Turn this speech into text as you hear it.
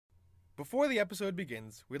Before the episode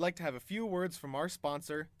begins, we'd like to have a few words from our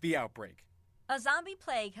sponsor, The Outbreak. A zombie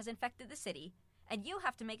plague has infected the city, and you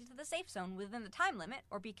have to make it to the safe zone within the time limit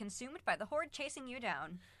or be consumed by the horde chasing you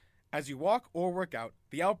down. As you walk or work out,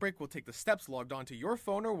 The Outbreak will take the steps logged onto your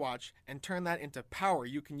phone or watch and turn that into power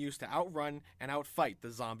you can use to outrun and outfight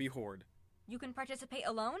the zombie horde. You can participate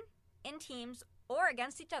alone, in teams, or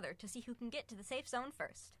against each other to see who can get to the safe zone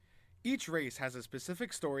first. Each race has a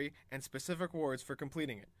specific story and specific rewards for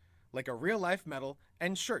completing it, like a real-life medal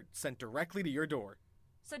and shirt sent directly to your door.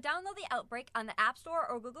 So download The Outbreak on the App Store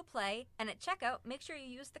or Google Play, and at checkout, make sure you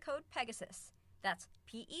use the code PEGASUS. That's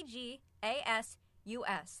PEGASUS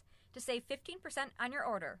to save 15% on your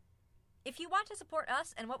order. If you want to support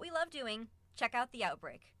us and what we love doing, check out The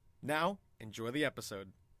Outbreak. Now, enjoy the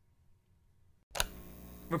episode.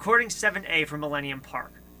 Recording 7A from Millennium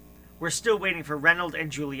Park. We're still waiting for Reynold and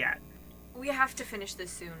Juliet. We have to finish this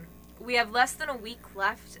soon. We have less than a week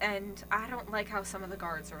left, and I don't like how some of the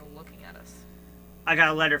guards are looking at us. I got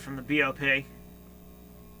a letter from the BOP.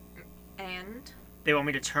 And? They want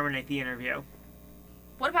me to terminate the interview.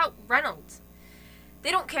 What about Reynolds?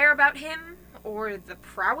 They don't care about him or the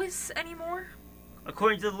prowess anymore?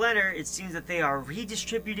 According to the letter, it seems that they are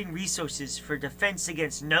redistributing resources for defense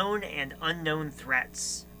against known and unknown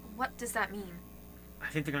threats. What does that mean? I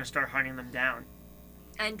think they're going to start hunting them down.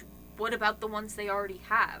 And what about the ones they already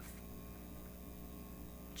have?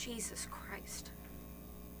 Jesus Christ.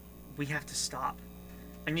 We have to stop.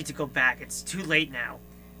 I need to go back. It's too late now.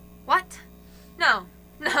 What? No.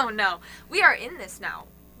 We are in this now.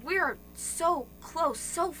 We are so close,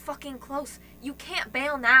 so fucking close. You can't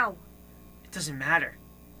bail now. It doesn't matter.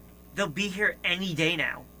 They'll be here any day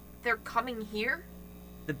now. They're coming here?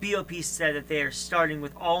 The BOP said that they are starting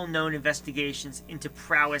with all known investigations into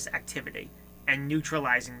prowess activity and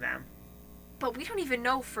neutralizing them. But we don't even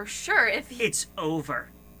know for sure if It's over.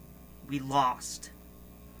 We lost.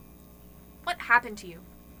 What happened to you?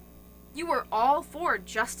 You were all for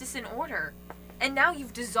justice and order, and now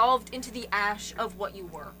you've dissolved into the ash of what you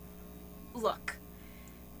were. Look,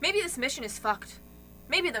 maybe this mission is fucked.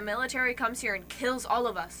 Maybe the military comes here and kills all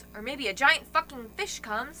of us, or maybe a giant fucking fish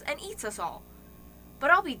comes and eats us all.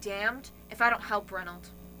 But I'll be damned if I don't help Reynold.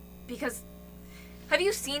 Because, have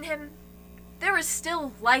you seen him? There is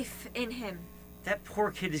still life in him. That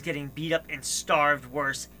poor kid is getting beat up and starved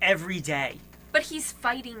worse every day. But he's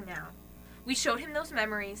fighting now. We showed him those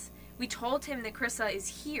memories. We told him that Krissa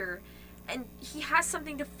is here, and he has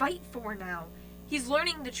something to fight for now. He's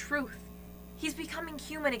learning the truth. He's becoming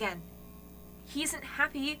human again. He isn't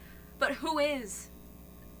happy, but who is?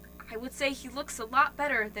 I would say he looks a lot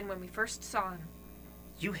better than when we first saw him.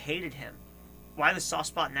 You hated him. Why the soft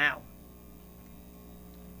spot now?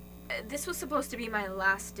 This was supposed to be my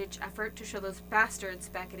last-ditch effort to show those bastards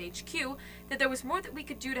back at HQ that there was more that we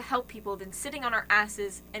could do to help people than sitting on our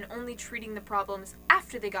asses and only treating the problems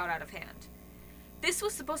after they got out of hand. This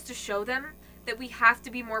was supposed to show them that we have to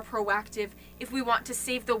be more proactive if we want to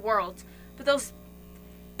save the world, but those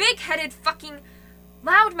big-headed fucking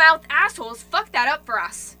loudmouth assholes fucked that up for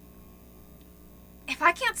us. If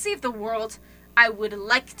I can't save the world, I would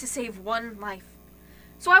like to save one life.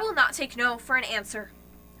 So I will not take no for an answer.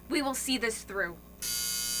 We will see this through.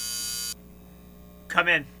 Come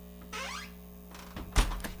in.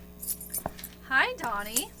 Hi,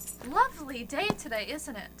 Donnie. Lovely day today,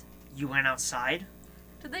 isn't it? You went outside?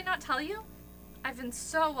 Did they not tell you? I've been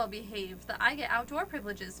so well behaved that I get outdoor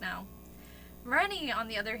privileges now. Rennie, on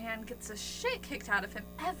the other hand, gets the shit kicked out of him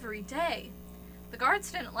every day. The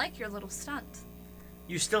guards didn't like your little stunt.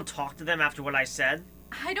 You still talk to them after what I said?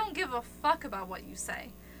 I don't give a fuck about what you say.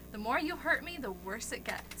 The more you hurt me, the worse it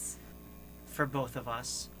gets. For both of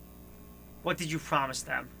us. What did you promise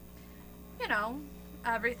them? You know,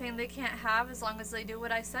 everything they can't have as long as they do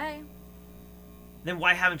what I say. Then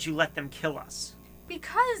why haven't you let them kill us?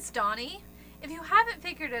 Because, Donnie, if you haven't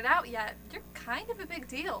figured it out yet, you're kind of a big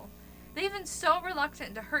deal. They've been so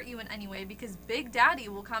reluctant to hurt you in any way because Big Daddy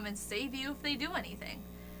will come and save you if they do anything.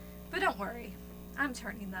 But don't worry, I'm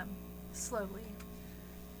turning them. Slowly.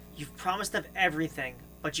 You've promised them everything,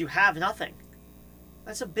 but you have nothing.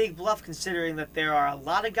 That's a big bluff considering that there are a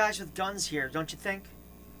lot of guys with guns here, don't you think?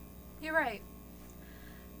 You're right.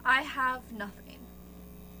 I have nothing.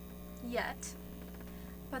 Yet.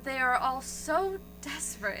 But they are all so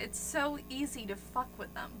desperate, it's so easy to fuck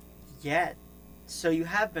with them. Yet. So you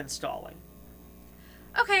have been stalling.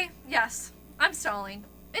 Okay, yes, I'm stalling.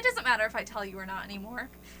 It doesn't matter if I tell you or not anymore.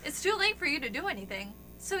 It's too late for you to do anything.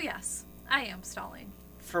 So yes, I am stalling.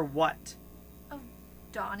 For what? Oh,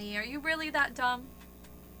 Donnie, are you really that dumb?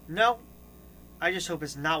 No. I just hope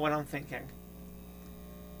it's not what I'm thinking.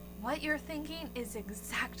 What you're thinking is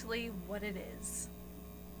exactly what it is.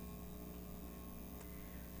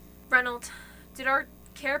 Reynolds, did our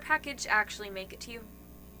care package actually make it to you?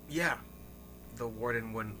 Yeah. The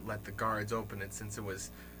warden wouldn't let the guards open it since it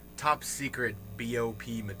was top secret BOP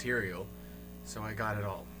material, so I got it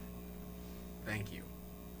all. Thank you.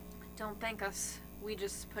 Don't thank us. We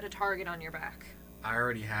just put a target on your back. I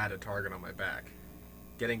already had a target on my back.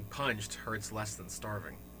 Getting punched hurts less than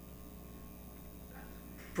starving.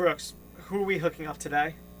 Brooks, who are we hooking up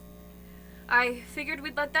today? I figured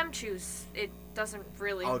we'd let them choose. It doesn't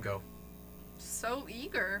really... I'll go. So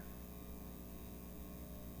eager.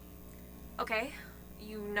 Okay,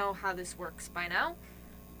 you know how this works by now.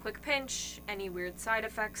 Quick pinch, any weird side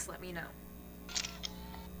effects, let me know.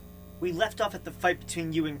 We left off at the fight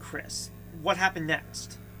between you and Chris. What happened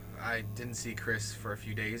next? I didn't see Chris for a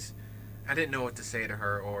few days. I didn't know what to say to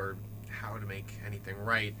her or how to make anything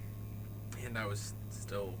right. And I was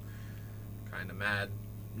still kind of mad.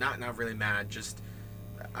 Not really mad, just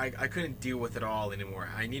I couldn't deal with it all anymore.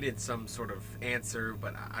 I needed some sort of answer,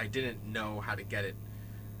 but I didn't know how to get it.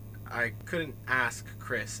 I couldn't ask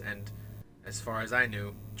Chris, and as far as I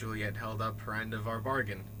knew, Juliet held up her end of our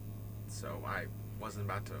bargain. So I wasn't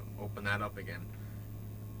about to open that up again.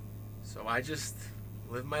 So I just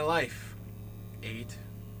lived my life. Ate,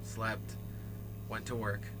 slept, went to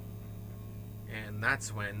work. And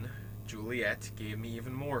that's when Juliet gave me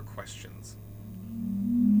even more questions.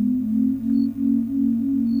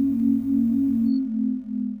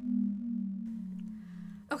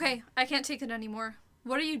 Okay, I can't take it anymore.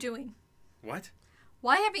 What are you doing? What?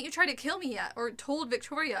 Why haven't you tried to kill me yet, or told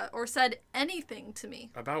Victoria, or said anything to me?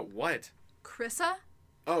 About what? Chrissa?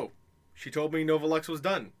 Oh, she told me Novolux was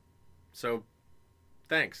done. So,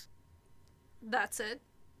 thanks. That's it.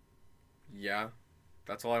 Yeah,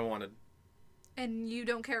 that's all I wanted. And you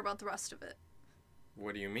don't care about the rest of it.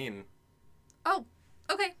 What do you mean? Oh,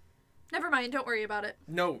 okay. Never mind, don't worry about it.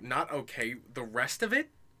 No, not okay. The rest of it?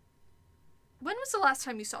 When was the last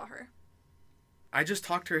time you saw her? I just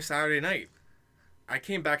talked to her Saturday night. I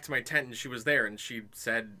came back to my tent and she was there and she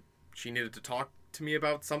said she needed to talk to me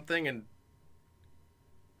about something and...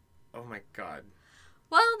 Oh my god.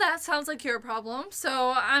 Well, that sounds like your problem,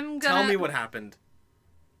 so I'm gonna... Tell me what happened.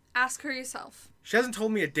 Ask her yourself. She hasn't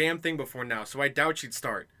told me a damn thing before now, so I doubt she'd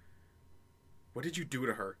start. What did you do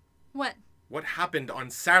to her? When? What happened on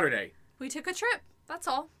Saturday? We took a trip, that's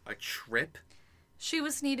all. A trip? She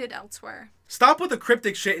was needed elsewhere. Stop with the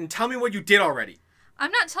cryptic shit and tell me what you did already.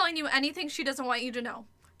 I'm not telling you anything she doesn't want you to know.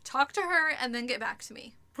 Talk to her and then get back to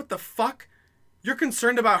me. What the fuck? You're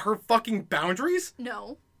concerned about her fucking boundaries?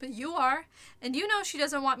 No, but you are, and you know she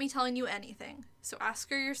doesn't want me telling you anything, so ask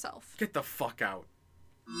her yourself. Get the fuck out.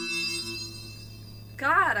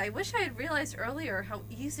 God, I wish I had realized earlier how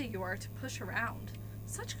easy you are to push around.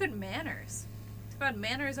 Such good manners. Too bad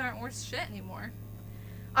manners aren't worth shit anymore.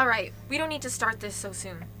 Alright, we don't need to start this so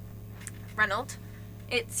soon. Reynolds,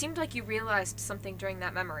 it seemed like you realized something during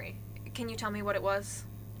that memory. Can you tell me what it was?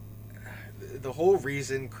 The whole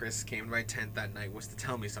reason Chris came to my tent that night was to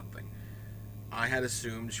tell me something. I had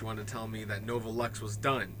assumed she wanted to tell me that Novolux was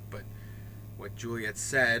done, but what Juliet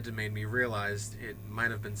said made me realize it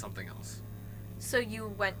might have been something else. So you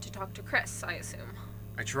went to talk to Chris, I assume.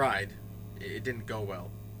 I tried. It didn't go well.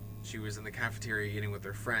 She was in the cafeteria eating with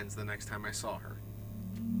her friends the next time I saw her.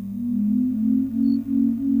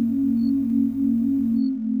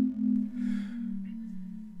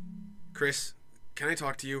 Chris, can I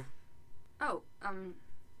talk to you? Oh,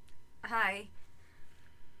 hi.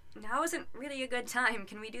 Now isn't really a good time.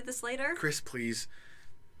 Can we do this later? Chris, please.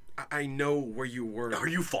 I know where you were. Are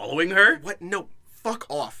you following her? What? No, fuck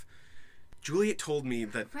off. Juliet told me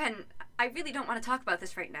that... Ren, I really don't want to talk about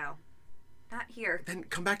this right now. Not here. Then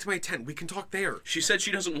come back to my tent. We can talk there. She said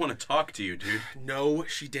she doesn't want to talk to you, dude. No,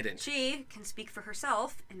 she didn't. She can speak for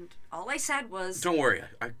herself, and all I said was... Don't worry,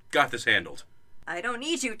 I got this handled. I don't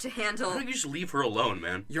need you to handle... Why don't you just leave her alone,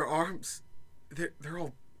 man? Your arms... They're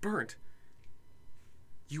all burnt.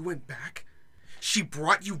 You went back? She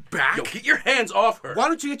brought you back? Yo, get your hands off her. Why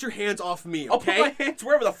don't you get your hands off me, I'll put okay? my hands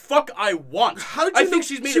wherever the fuck I want. How did you I know think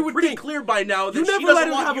she's made she it would pretty think? clear by now that You she never doesn't let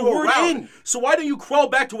her want have you a word around. in. So why don't you crawl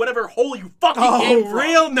back to whatever hole you fucking came from?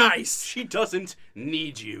 Real nice. She doesn't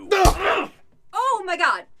need you. Oh my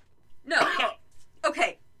god! No.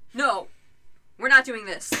 Okay, no. We're not doing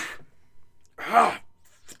this. What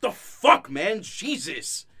the fuck, man?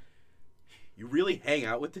 Jesus. You really hang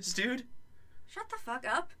out with this dude? Shut the fuck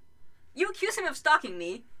up. You accuse him of stalking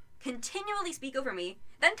me, continually speak over me,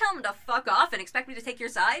 then tell him to fuck off and expect me to take your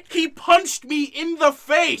side? He punched me in the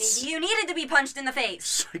face. Maybe you needed to be punched in the face.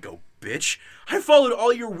 Psycho bitch. I followed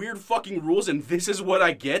all your weird fucking rules and this is what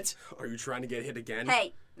I get? Are you trying to get hit again?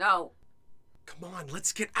 Hey, no. Come on,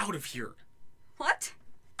 let's get out of here. What?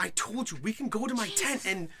 I told you, we can go to my tent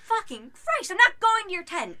and... Fucking Christ, I'm not going to your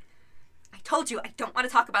tent. I told you I don't want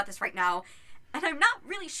to talk about this right now, and I'm not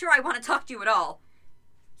really sure I want to talk to you at all.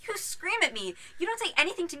 You scream at me. You don't say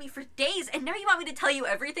anything to me for days, and now you want me to tell you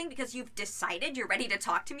everything because you've decided you're ready to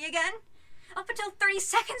talk to me again? Up until 30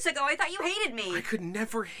 seconds ago, I thought you hated me. I could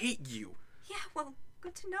never hate you. Yeah, well,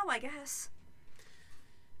 good to know, I guess.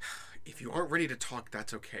 If you aren't ready to talk,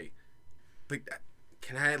 that's okay. But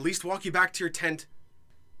can I at least walk you back to your tent?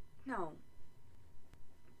 No.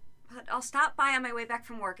 But I'll stop by on my way back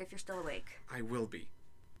from work if you're still awake. I will be.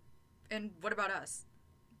 And what about us?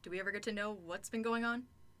 Do we ever get to know what's been going on?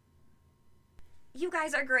 You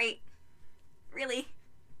guys are great. Really.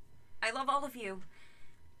 I love all of you.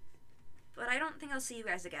 But I don't think I'll see you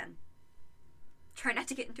guys again. Try not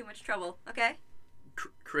to get in too much trouble, okay?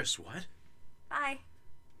 Chris, what? Bye.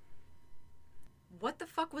 What the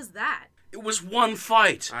fuck was that? It was one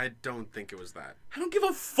fight. I don't think it was that. I don't give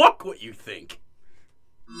a fuck what you think.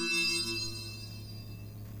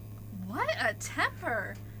 What a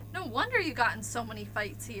temper. No wonder you got in so many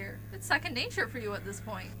fights here. It's second nature for you at this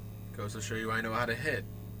point. Goes to show you I know how to hit.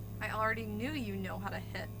 I already knew you know how to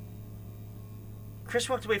hit. Chris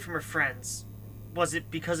walked away from her friends. Was it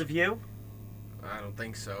because of you? I don't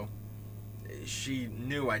think so. She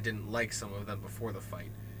knew I didn't like some of them before the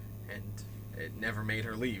fight, and it never made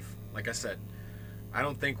her leave. Like I said, I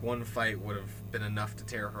don't think one fight would have been enough to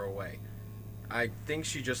tear her away. I think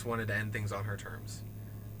she just wanted to end things on her terms,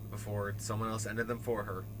 before someone else ended them for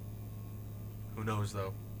her. Who knows,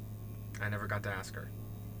 though? I never got to ask her.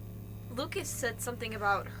 Lucas said something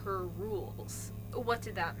about her rules. What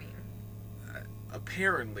did that mean?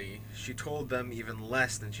 Apparently, she told them even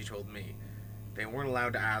less than she told me. They weren't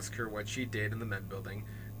allowed to ask her what she did in the med building.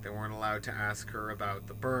 They weren't allowed to ask her about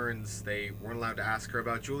the burns. They weren't allowed to ask her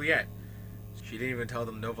about Juliet. She didn't even tell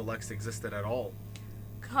them Nova Lux existed at all.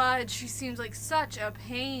 God, she seems like such a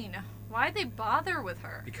pain. Why'd they bother with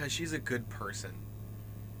her? Because she's a good person.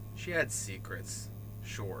 She had secrets,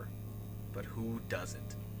 sure, but who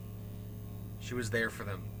doesn't? She was there for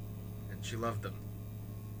them, and she loved them.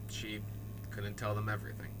 She couldn't tell them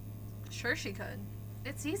everything. Sure she could.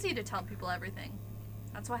 It's easy to tell people everything.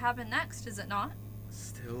 That's what happened next, is it not?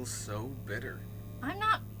 Still so bitter. I'm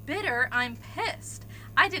not bitter, I'm pissed.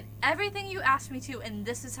 I did everything you asked me to, and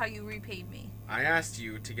this is how you repaid me. I asked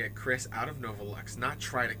you to get Chris out of Nova Lux, not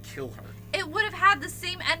try to kill her. It would have had the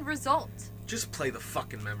same end result. Just play the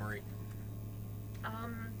fucking memory.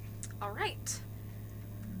 Alright.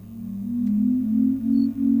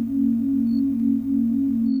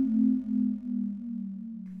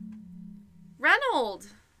 Reynold!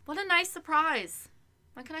 What a nice surprise.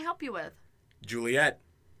 What can I help you with? Juliet.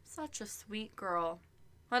 Such a sweet girl.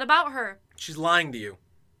 What about her? She's lying to you.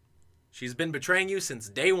 She's been betraying you since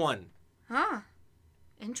day one. Huh.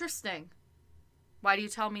 Interesting. Why do you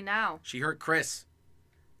tell me now? She hurt Chris.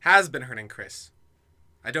 Has been hurting Chris.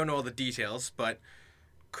 I don't know all the details, but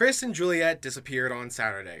Chris and Juliet disappeared on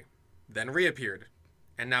Saturday, then reappeared.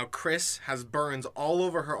 And now Chris has burns all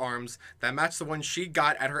over her arms that match the one she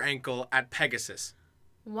got at her ankle at Pegasus.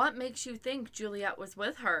 What makes you think Juliet was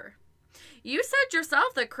with her? You said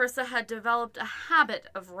yourself that Chrissa had developed a habit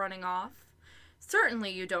of running off.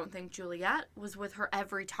 Certainly you don't think Juliet was with her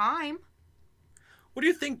every time. What do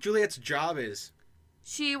you think Juliet's job is?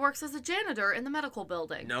 She works as a janitor in the medical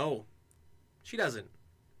building. No, she doesn't.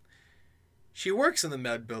 She works in the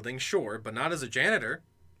med building, sure, but not as a janitor.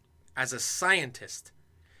 As a scientist.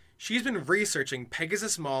 She's been researching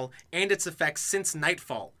Pegasus Mall and its effects since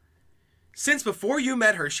Nightfall. Since before you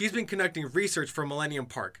met her, she's been conducting research for Millennium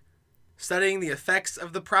Park, studying the effects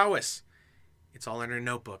of the prowess. It's all in her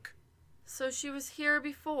notebook. So she was here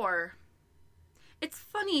before. It's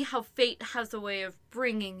funny how fate has a way of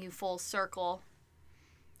bringing you full circle.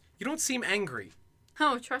 You don't seem angry.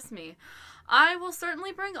 Oh, trust me. I will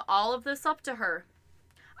certainly bring all of this up to her.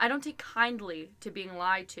 I don't take kindly to being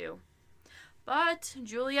lied to. But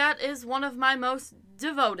Juliet is one of my most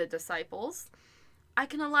devoted disciples. I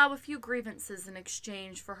can allow a few grievances in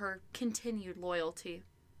exchange for her continued loyalty.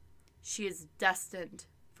 She is destined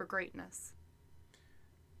for greatness.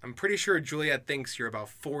 I'm pretty sure Juliet thinks you're about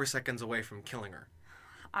 4 seconds away from killing her.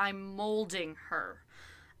 I'm molding her.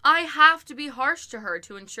 I have to be harsh to her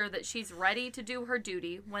to ensure that she's ready to do her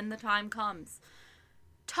duty when the time comes.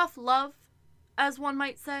 Tough love, as one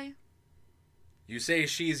might say. You say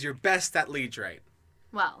she's your best at Leadrite.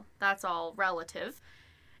 Well, that's all relative.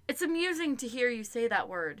 It's amusing to hear you say that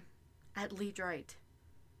word. At Leadrite.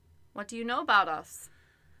 What do you know about us?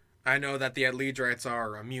 I know that the Adledrites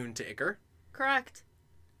are immune to Ichor. Correct.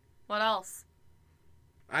 What else?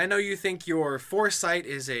 I know you think your foresight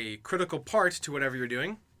is a critical part to whatever you're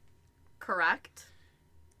doing. Correct.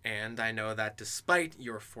 And I know that despite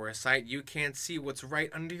your foresight, you can't see what's right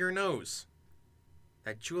under your nose.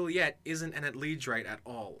 That Juliet isn't an Adledrite at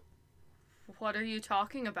all. What are you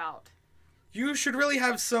talking about? You should really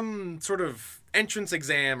have some sort of entrance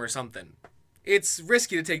exam or something. It's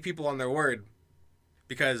risky to take people on their word.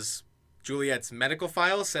 Because Juliet's medical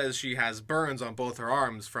file says she has burns on both her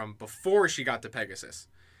arms from before she got to Pegasus.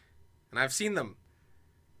 And I've seen them.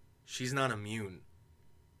 She's not immune.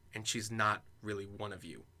 And she's not really one of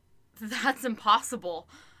you. That's impossible.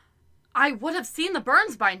 I would have seen the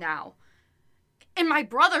burns by now. And my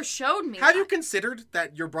brother showed me. Have you considered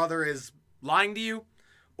that your brother is lying to you?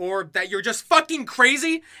 Or that you're just fucking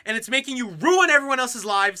crazy and it's making you ruin everyone else's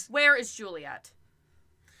lives? Where is Juliet?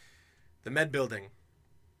 The med building,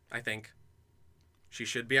 I think. She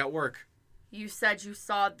should be at work. You said you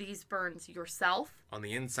saw these burns yourself? On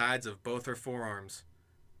the insides of both her forearms.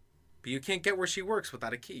 But you can't get where she works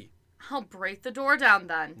without a key. I'll break the door down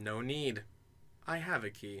then. No need. I have a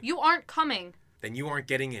key. You aren't coming. Then you aren't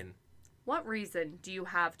getting in. What reason do you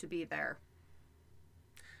have to be there?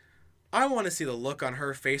 I want to see the look on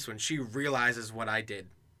her face when she realizes what I did.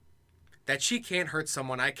 That she can't hurt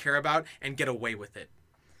someone I care about and get away with it.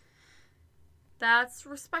 That's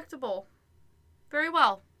respectable. Very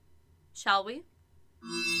well. Shall we?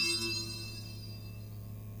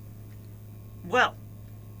 Well,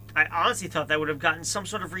 I honestly thought that would have gotten some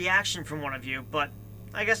sort of reaction from one of you, but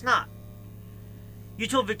I guess not. You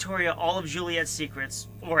told Victoria all of Juliet's secrets,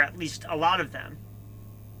 or at least a lot of them.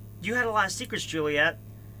 You had a lot of secrets, Juliet.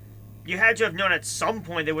 You had to have known at some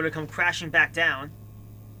point they would have come crashing back down.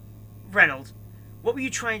 Reynolds, what were you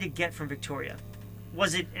trying to get from Victoria?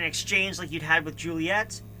 Was it an exchange like you'd had with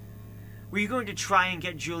Juliet? Were you going to try and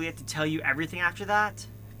get Juliet to tell you everything after that?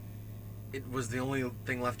 It was the only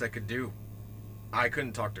thing left I could do. I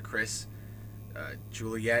couldn't talk to Chris.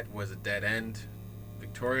 Juliet was a dead end.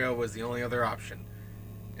 Victoria was the only other option.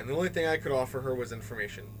 And the only thing I could offer her was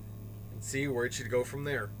information. And see where she'd go from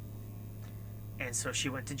there. And so she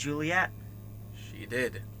went to Juliet. She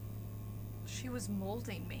did. She was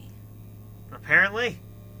molding me. Apparently.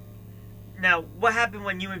 Now, what happened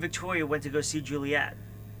when you and Victoria went to go see Juliet?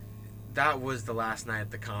 That was the last night at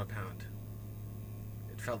the compound.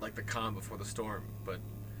 It felt like the calm before the storm, but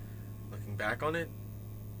looking back on it,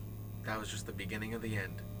 that was just the beginning of the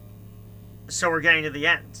end. So we're getting to the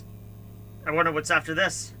end. I wonder what's after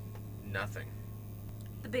this. Nothing.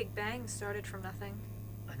 The Big Bang started from nothing.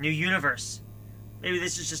 A new universe. Maybe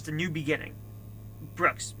this is just a new beginning.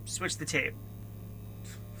 Brooks, switch the tape.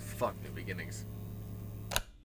 Fuck new beginnings.